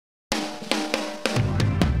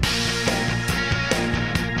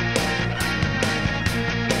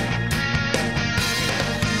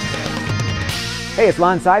Hey, it's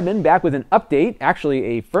Lon Seidman back with an update, actually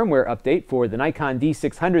a firmware update for the Nikon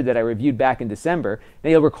D600 that I reviewed back in December.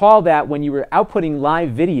 Now you'll recall that when you were outputting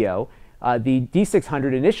live video, the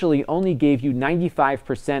D600 initially only gave you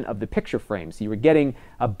 95% of the picture frame. So you were getting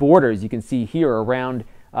borders you can see here around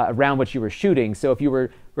what you were shooting. So if you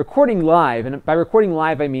were recording live, and by recording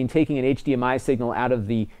live I mean taking an HDMI signal out of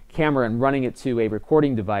the camera and running it to a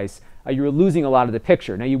recording device, you were losing a lot of the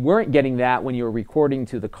picture. Now you weren't getting that when you were recording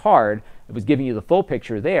to the card. It was giving you the full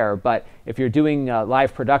picture there, but if you're doing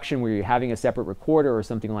live production where you're having a separate recorder or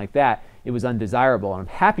something like that, it was undesirable. And I'm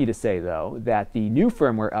happy to say though that the new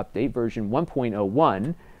firmware update, version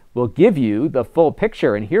 1.01, will give you the full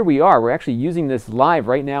picture. And here we are. We're actually using this live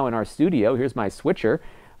right now in our studio. Here's my switcher.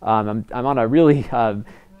 I'm on a really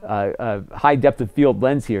high depth of field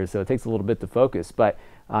lens here, so it takes a little bit to focus, but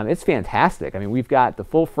it's fantastic. I mean, we've got the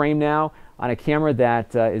full frame now on a camera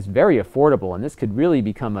that is very affordable, and this could really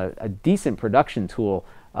become a decent production tool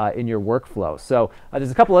in your workflow. So there's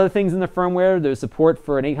a couple other things in the firmware. There's support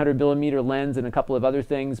for an 800mm lens and a couple of other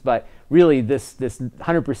things, but really this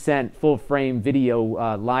 100% full frame video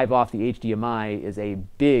live off the HDMI is a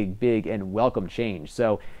big and welcome change.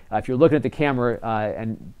 So if you're looking at the camera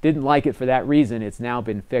and didn't like it for that reason, it's now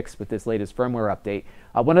been fixed with this latest firmware update.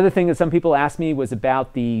 One other thing that some people asked me was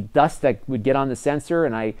about the dust that would get on the sensor,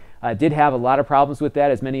 and I did have a lot of problems with that,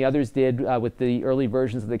 as many others did with the early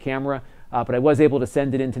versions of the camera. But I was able to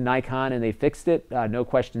send it into Nikon and they fixed it, no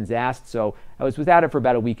questions asked. So I was without it for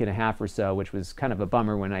about a week and a half or so, which was kind of a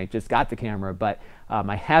bummer when I just got the camera. But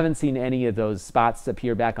I haven't seen any of those spots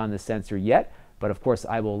appear back on the sensor yet. But of course,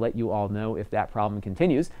 I will let you all know if that problem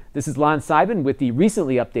continues. This is Lon Seidman with the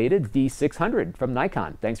recently updated D600 from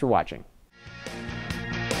Nikon. Thanks for watching.